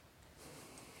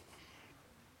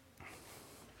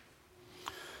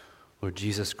Lord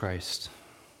Jesus Christ,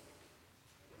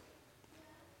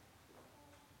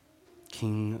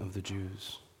 King of the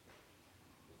Jews,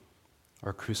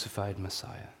 our crucified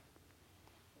Messiah,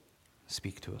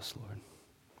 speak to us, Lord.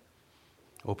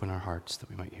 Open our hearts that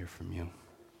we might hear from you.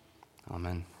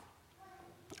 Amen.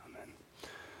 Amen.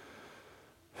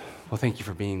 Well, thank you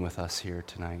for being with us here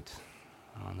tonight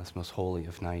on this most holy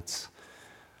of nights.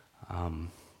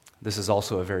 This is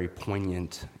also a very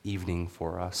poignant evening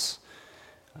for us.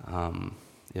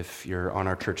 If you're on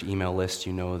our church email list,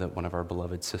 you know that one of our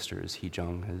beloved sisters, Hee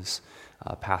Jung, has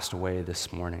passed away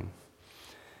this morning.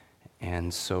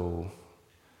 And so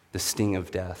the sting of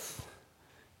death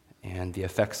and the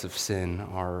effects of sin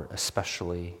are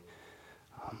especially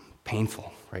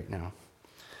painful right now.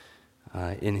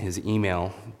 In his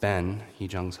email, Ben, Hee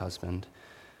Jung's husband,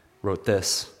 wrote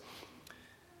this: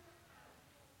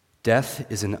 "Death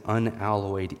is an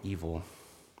unalloyed evil.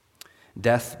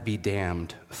 Death be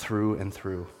damned through and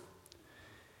through.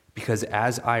 Because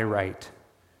as I write,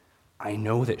 I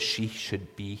know that she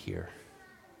should be here."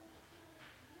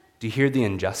 Do you hear the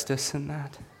injustice in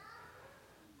that?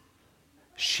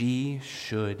 She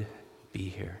should be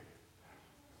here.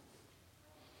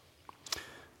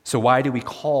 So why do we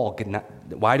call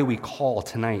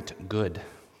tonight good?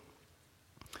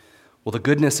 Well, the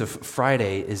goodness of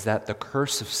Friday is that the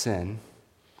curse of sin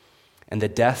and the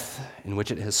death in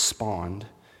which it has spawned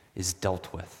is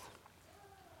dealt with.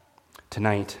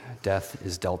 Tonight, death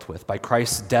is dealt with. By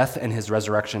Christ's death and his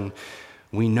resurrection,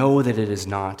 we know that it is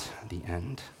not the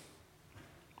end.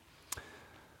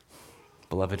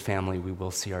 Beloved family, we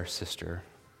will see our sister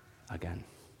again.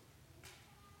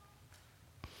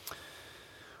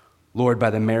 Lord, by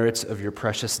the merits of your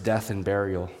precious death and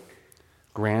burial,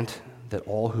 grant that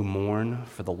all who mourn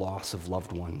for the loss of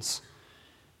loved ones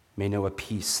may know a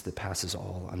peace that passes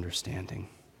all understanding.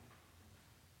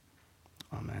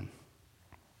 Amen.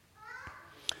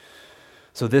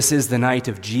 So this is the night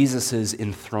of Jesus'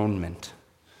 enthronement,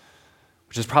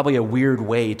 which is probably a weird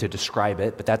way to describe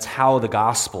it, but that's how the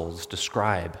Gospels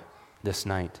describe this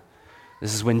night.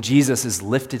 This is when Jesus is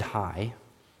lifted high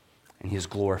and he is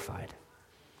glorified.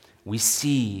 We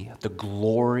see the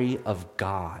glory of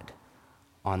God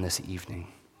on this evening.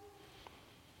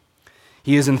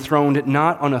 He is enthroned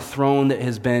not on a throne that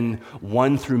has been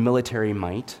won through military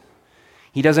might.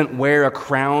 He doesn't wear a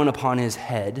crown upon his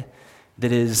head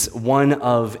that is one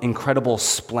of incredible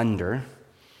splendor.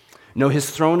 No, his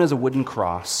throne is a wooden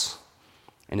cross,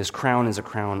 and his crown is a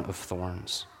crown of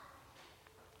thorns.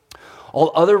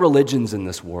 All other religions in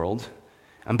this world,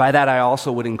 and by that I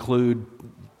also would include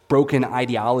broken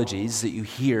ideologies that you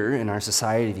hear in our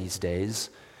society these days,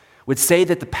 would say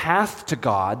that the path to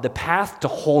God, the path to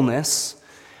wholeness,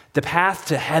 the path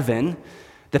to heaven,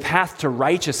 the path to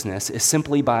righteousness is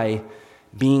simply by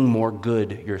being more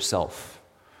good yourself,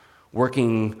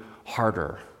 working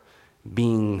harder,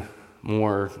 being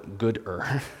more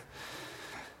gooder.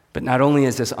 But not only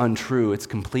is this untrue, it's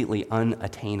completely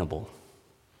unattainable,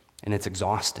 and it's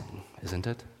exhausting, isn't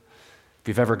it? If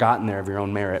you've ever gotten there of your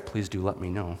own merit, please do let me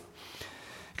know.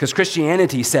 Because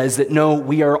Christianity says that no,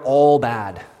 we are all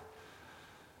bad.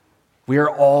 We are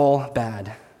all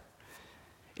bad.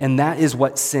 And that is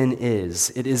what sin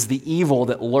is. It is the evil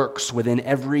that lurks within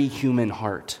every human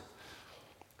heart.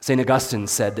 St. Augustine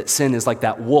said that sin is like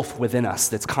that wolf within us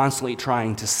that's constantly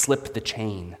trying to slip the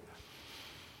chain.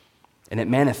 And it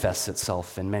manifests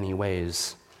itself in many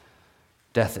ways,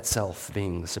 death itself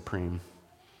being the supreme.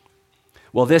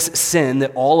 Well, this sin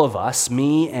that all of us,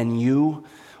 me and you,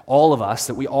 all of us,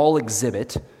 that we all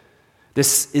exhibit,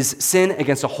 this is sin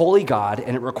against a holy God,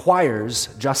 and it requires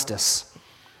justice.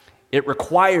 It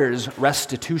requires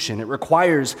restitution. It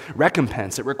requires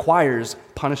recompense. It requires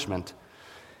punishment.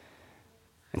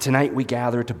 And tonight we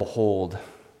gather to behold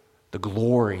the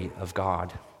glory of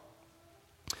God.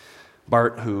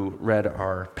 Bart, who read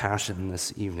our Passion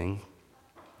this evening,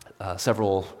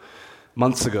 several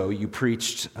months ago, you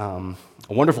preached a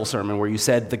wonderful sermon where you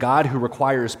said, "The God who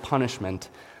requires punishment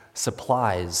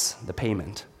supplies the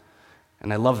payment."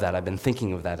 And I love that. I've been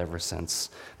thinking of that ever since.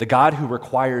 The God who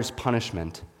requires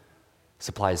punishment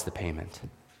supplies the payment.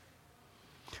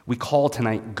 We call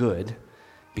tonight good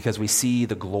because we see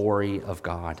the glory of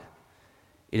God.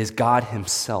 It is God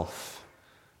himself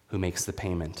who makes the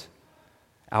payment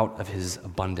out of his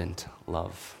abundant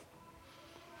love.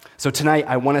 So tonight,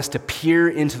 I want us to peer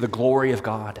into the glory of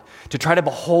God, to try to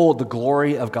behold the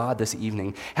glory of God this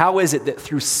evening. How is it that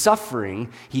through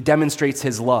suffering, he demonstrates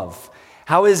his love?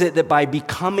 How is it that by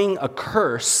becoming a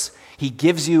curse, he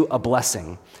gives you a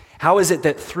blessing? How is it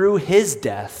that through his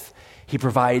death, he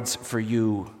provides for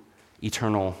you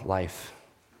eternal life?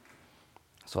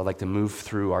 So I'd like to move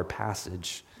through our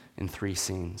passage in 3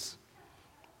 scenes.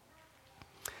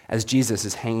 As Jesus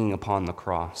is hanging upon the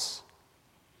cross,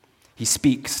 he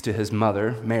speaks to his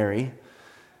mother, Mary,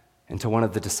 and to one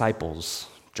of the disciples,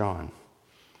 John.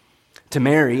 To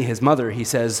Mary, his mother, he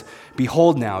says,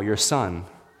 "Behold now your son."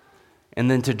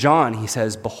 And then to John, he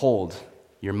says, "Behold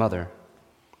your mother."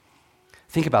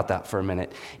 Think about that for a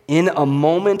minute. In a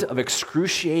moment of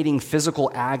excruciating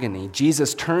physical agony,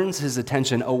 Jesus turns his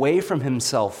attention away from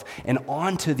himself and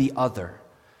onto the other.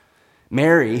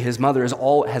 Mary, his mother,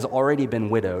 has already been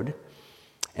widowed,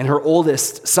 and her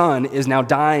oldest son is now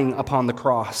dying upon the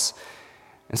cross.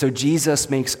 And so Jesus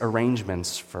makes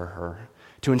arrangements for her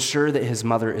to ensure that his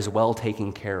mother is well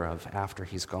taken care of after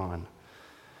he's gone.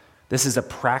 This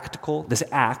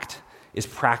act is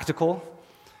practical,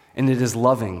 and it is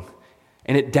loving,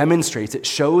 and it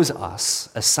shows us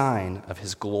a sign of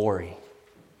his glory.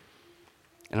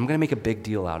 And I'm going to make a big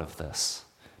deal out of this,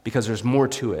 because there's more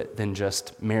to it than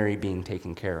just Mary being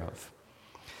taken care of.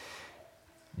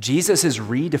 Jesus is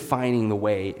redefining the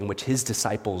way in which his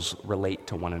disciples relate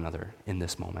to one another in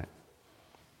this moment.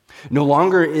 No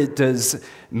longer does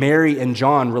Mary and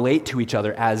John relate to each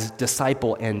other as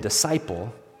disciple and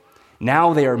disciple.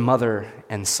 Now they are mother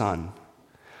and son.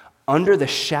 Under the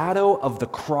shadow of the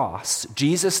cross,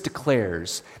 Jesus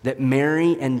declares that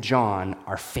Mary and John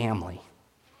are family.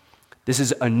 This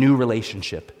is a new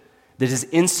relationship that is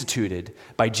instituted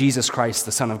by Jesus Christ,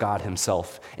 the Son of God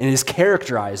himself, and is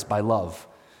characterized by love.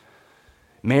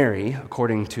 Mary,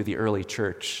 according to the early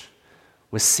church,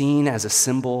 was seen as a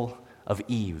symbol of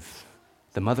Eve,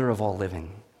 the mother of all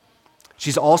living.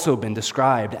 She's also been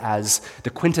described as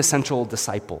the quintessential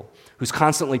disciple who's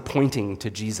constantly pointing to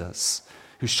Jesus,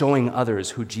 who's showing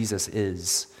others who Jesus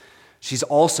is. She's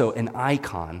also an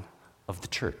icon of the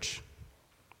church.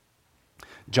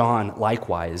 John,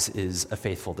 likewise, is a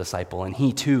faithful disciple, and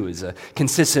he too is a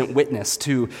consistent witness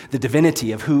to the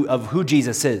divinity of who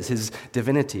Jesus is, his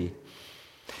divinity.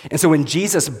 And so when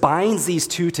Jesus binds these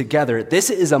two together, this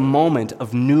is a moment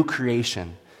of new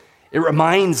creation. It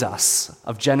reminds us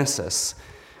of Genesis.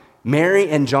 Mary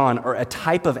and John are a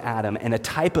type of Adam and a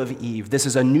type of Eve. This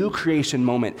is a new creation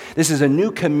moment. This is a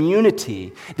new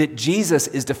community that Jesus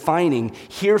is defining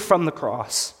here from the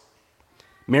cross.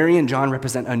 Mary and John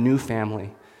represent a new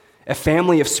family, a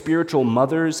family of spiritual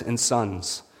mothers and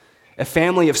sons, a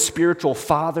family of spiritual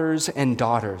fathers and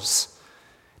daughters.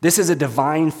 This is a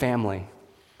divine family.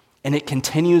 And it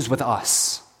continues with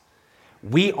us.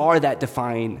 We are that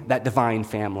divine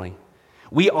family.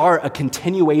 We are a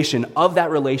continuation of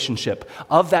that relationship,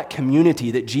 of that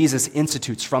community that Jesus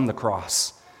institutes from the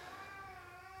cross.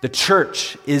 The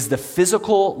church is the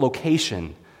physical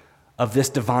location of this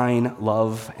divine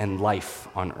love and life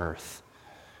on earth.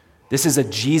 This is a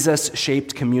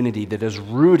Jesus-shaped community that is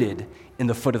rooted in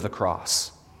the foot of the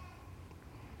cross.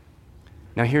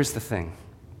 Now here's the thing.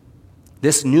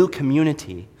 This new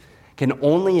community can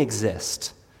only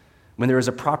exist when there is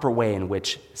a proper way in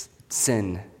which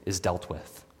sin is dealt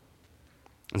with.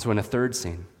 And so in a third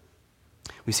scene,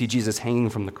 we see Jesus hanging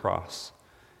from the cross.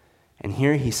 And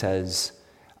here he says,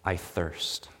 "I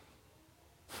thirst."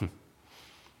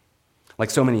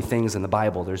 Like so many things in the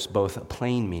Bible, there's both a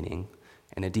plain meaning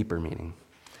and a deeper meaning.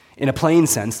 In a plain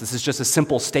sense, this is just a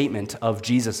simple statement of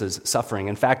Jesus' suffering.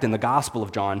 In fact, in the Gospel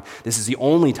of John, this is the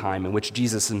only time in which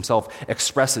Jesus himself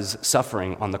expresses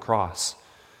suffering on the cross.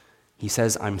 He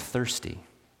says, "I'm thirsty."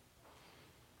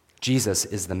 Jesus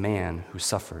is the man who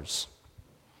suffers.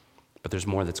 But there's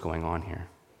more that's going on here.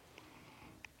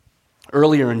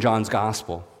 Earlier in John's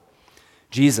Gospel,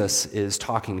 Jesus is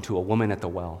talking to a woman at the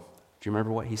well. Do you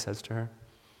remember what he says to her?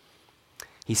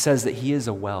 He says that he is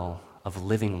a well of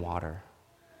living water.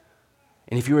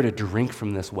 And if you were to drink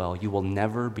from this well, you will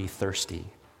never be thirsty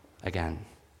again.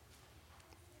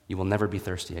 You will never be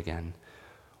thirsty again.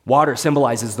 Water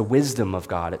symbolizes the wisdom of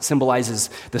God. It symbolizes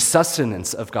the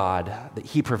sustenance of God that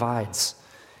he provides.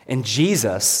 And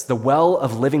Jesus, the well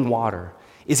of living water,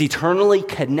 is eternally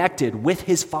connected with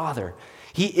his Father.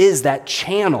 He is that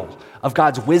channel of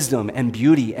God's wisdom and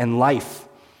beauty and life.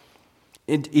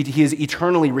 He is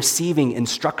eternally receiving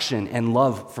instruction and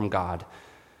love from God.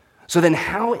 So then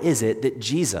how is it that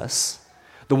Jesus,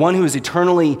 the one who is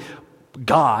eternally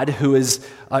God, who is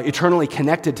eternally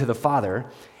connected to the Father,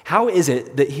 how is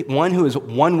it that one who is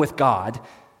one with God,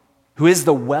 who is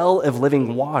the well of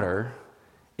living water,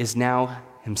 is now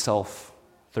himself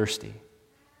thirsty?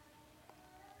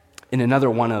 In another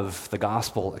one of the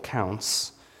gospel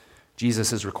accounts,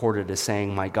 Jesus is recorded as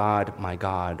saying, my God,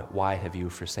 why have you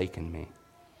forsaken me?"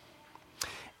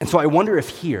 And so I wonder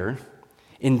if here,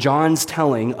 in John's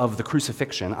telling of the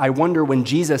crucifixion, I wonder when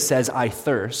Jesus says, "I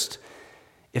thirst,"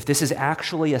 if this is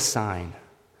actually a sign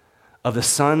of the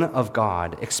Son of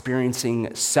God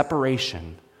experiencing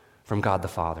separation from God the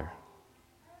Father.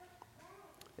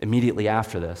 Immediately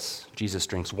after this, Jesus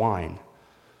drinks wine.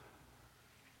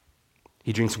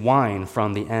 He drinks wine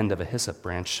from the end of a hyssop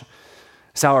branch.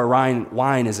 Sour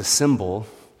wine is a symbol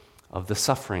of the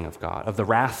suffering of God, of the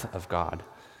wrath of God.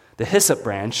 The hyssop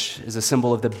branch is a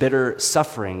symbol of the bitter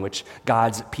suffering which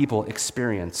God's people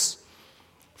experience.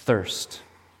 Thirst,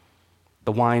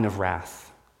 the wine of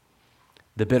wrath,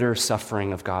 the bitter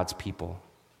suffering of God's people.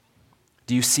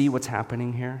 Do you see what's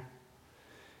happening here?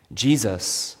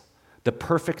 Jesus, the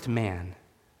perfect man,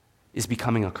 is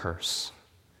becoming a curse.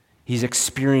 He's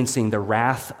experiencing the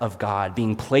wrath of God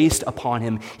being placed upon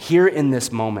him here in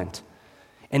this moment.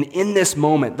 And in this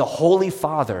moment, the Holy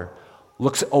Father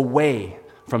looks away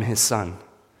from his Son.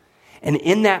 And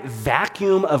in that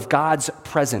vacuum of God's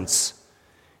presence,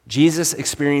 Jesus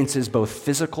experiences both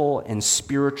physical and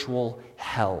spiritual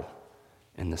hell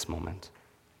in this moment.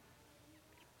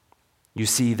 You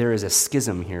see, there is a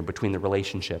schism here between the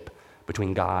relationship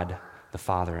between God the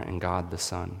Father and God the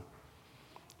Son.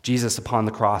 Jesus upon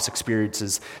the cross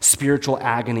experiences spiritual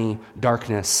agony,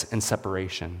 darkness, and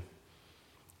separation.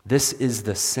 This is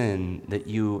the sin that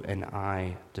you and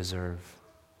I deserve.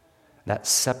 That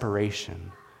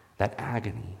separation, that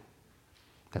agony,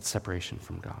 that separation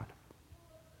from God.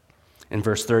 In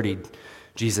verse 30,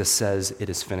 Jesus says, "It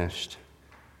is finished."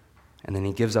 And then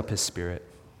he gives up his spirit.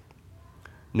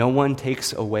 No one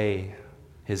takes away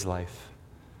his life,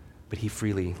 but he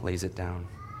freely lays it down.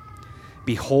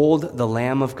 Behold the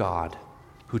Lamb of God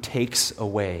who takes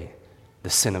away the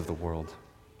sin of the world.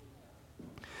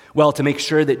 Well, to make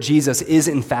sure that Jesus is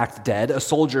in fact dead, a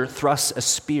soldier thrusts a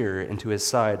spear into his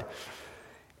side.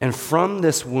 And from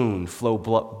this wound flow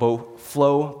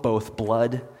both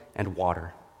blood and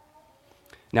water.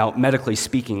 Now, medically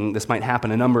speaking, this might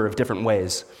happen a number of different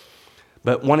ways.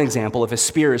 But one example, if a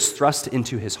spear is thrust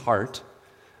into his heart,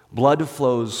 blood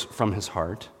flows from his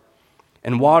heart,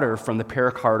 and water from the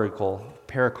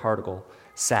pericardial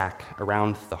sac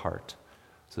around the heart.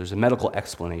 So there's a medical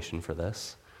explanation for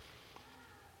this.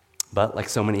 But like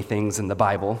so many things in the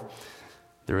Bible,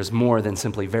 there is more than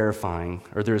simply verifying,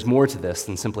 or there is more to this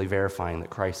than simply verifying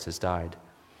that Christ has died.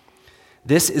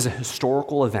 This is a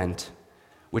historical event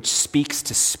which speaks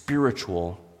to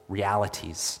spiritual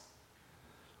realities.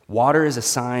 Water is a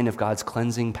sign of God's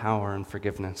cleansing power and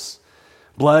forgiveness.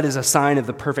 Blood is a sign of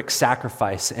the perfect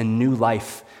sacrifice and new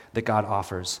life that God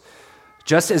offers.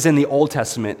 Just as in the Old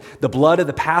Testament, the blood of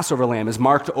the Passover lamb is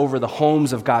marked over the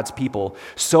homes of God's people,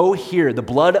 so here the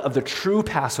blood of the true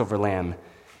Passover lamb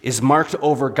is marked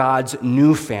over God's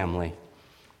new family.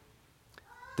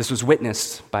 This was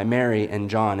witnessed by Mary and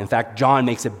John. In fact, John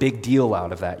makes a big deal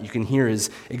out of that. You can hear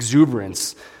his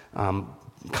exuberance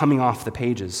coming off the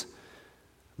pages.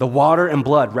 The water and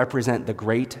blood represent the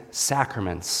great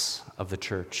sacraments of the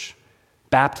church,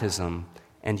 baptism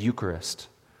and Eucharist.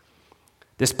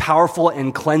 This powerful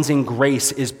and cleansing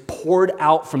grace is poured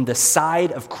out from the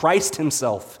side of Christ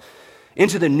himself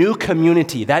into the new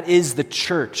community, that is the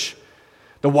church.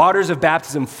 The waters of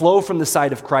baptism flow from the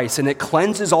side of Christ, and it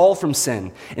cleanses all from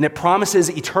sin, and it promises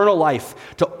eternal life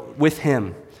with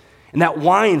him. And that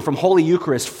wine from Holy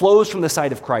Eucharist flows from the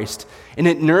side of Christ, and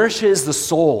it nourishes the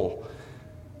soul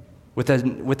with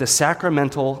the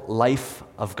sacramental life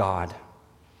of God.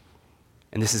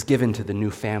 And this is given to the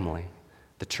new family,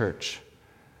 the church.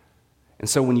 And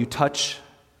so when you touch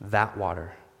that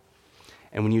water,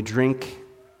 and when you drink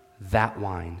that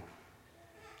wine,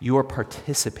 you are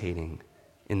participating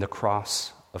in the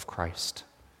cross of Christ.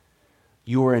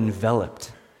 You are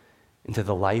enveloped into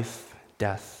the life,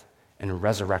 death, and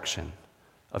resurrection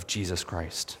of Jesus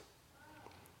Christ.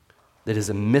 That is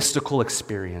a mystical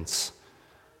experience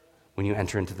when you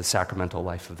enter into the sacramental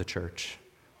life of the church.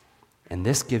 And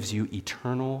this gives you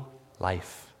eternal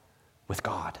life with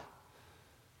God.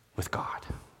 With God.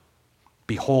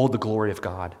 Behold the glory of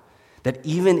God, that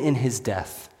even in his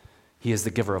death, he is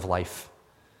the giver of life.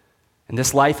 And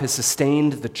this life has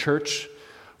sustained the church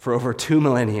for over 2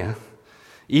 millennia.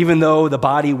 Even though the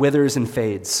body withers and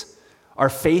fades, our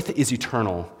faith is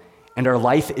eternal, and our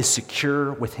life is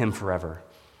secure with him forever.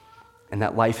 And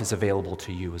that life is available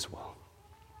to you as well.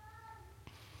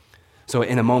 So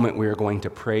in a moment, we are going to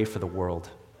pray for the world.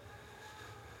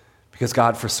 Because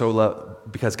God so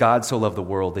loved the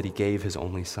world that he gave his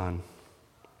only Son.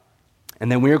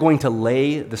 And then we are going to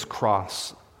lay this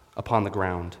cross upon the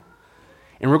ground.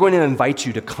 And we're going to invite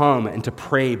you to come and to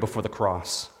pray before the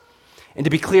cross. And to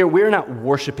be clear, we're not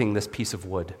worshiping this piece of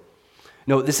wood.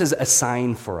 No, this is a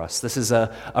sign for us. This is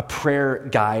a prayer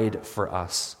guide for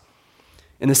us.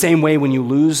 In the same way, when you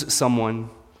lose someone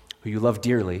who you love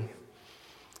dearly,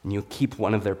 and you keep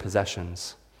one of their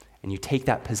possessions, and you take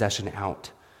that possession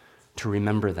out to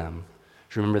remember them,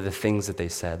 to remember the things that they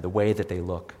said, the way that they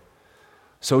look.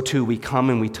 So too, we come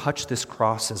and we touch this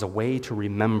cross as a way to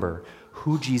remember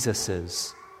who Jesus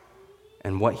is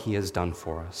and what he has done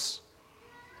for us.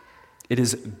 It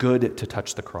is good to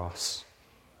touch the cross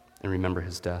and remember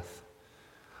his death.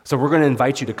 So we're going to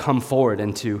invite you to come forward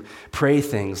and to pray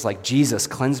things like, Jesus,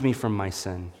 cleanse me from my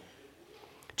sin.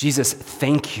 Jesus,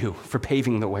 thank you for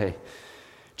paving the way.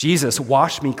 Jesus,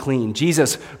 wash me clean.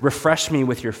 Jesus, refresh me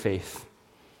with your faith.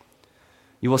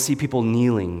 You will see people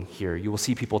kneeling here. You will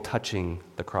see people touching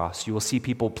the cross. You will see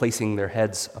people placing their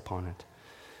heads upon it.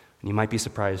 And you might be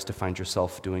surprised to find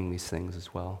yourself doing these things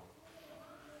as well.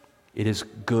 It is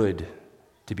good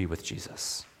to be with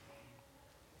Jesus.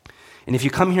 And if you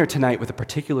come here tonight with a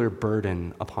particular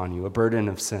burden upon you, a burden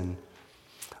of sin,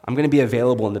 I'm going to be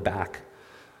available in the back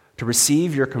to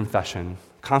receive your confession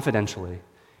confidentially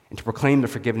and to proclaim the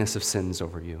forgiveness of sins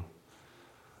over you.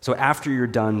 So after you're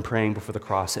done praying before the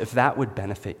cross, if that would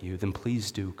benefit you, then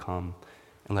please do come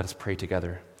and let us pray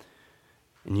together.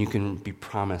 And you can be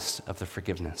promised of the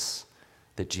forgiveness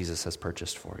that Jesus has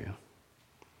purchased for you.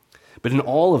 But in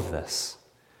all of this,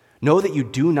 know that you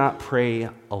do not pray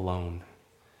alone.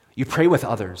 You pray with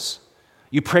others.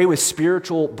 You pray with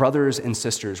spiritual brothers and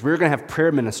sisters. We're going to have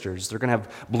prayer ministers. They're going to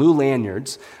have blue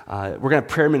lanyards. We're going to have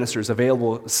prayer ministers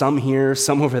available, some here,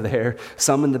 some over there,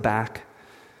 some in the back.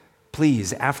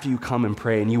 Please, after you come and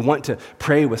pray, and you want to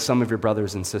pray with some of your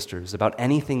brothers and sisters about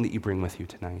anything that you bring with you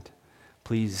tonight,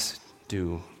 please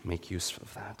do make use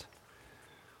of that.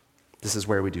 This is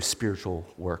where we do spiritual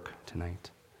work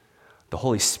tonight. The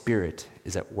Holy Spirit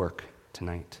is at work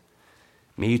tonight.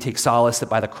 May you take solace that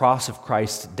by the cross of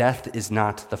Christ, death is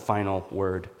not the final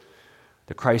word.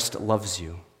 That Christ loves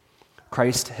you.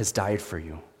 Christ has died for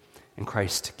you. And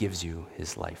Christ gives you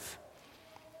his life.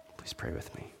 Please pray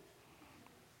with me.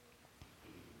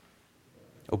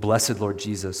 O blessed Lord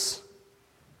Jesus,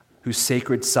 whose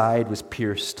sacred side was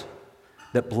pierced,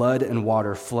 that blood and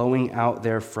water flowing out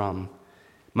therefrom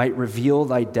might reveal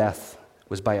thy death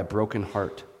was by a broken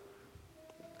heart.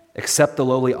 Accept the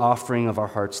lowly offering of our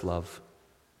heart's love,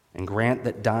 and grant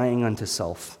that dying unto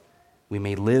self, we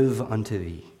may live unto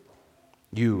thee,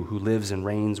 you who lives and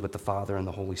reigns with the Father and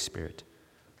the Holy Spirit,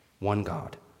 one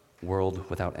God, world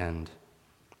without end.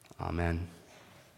 Amen.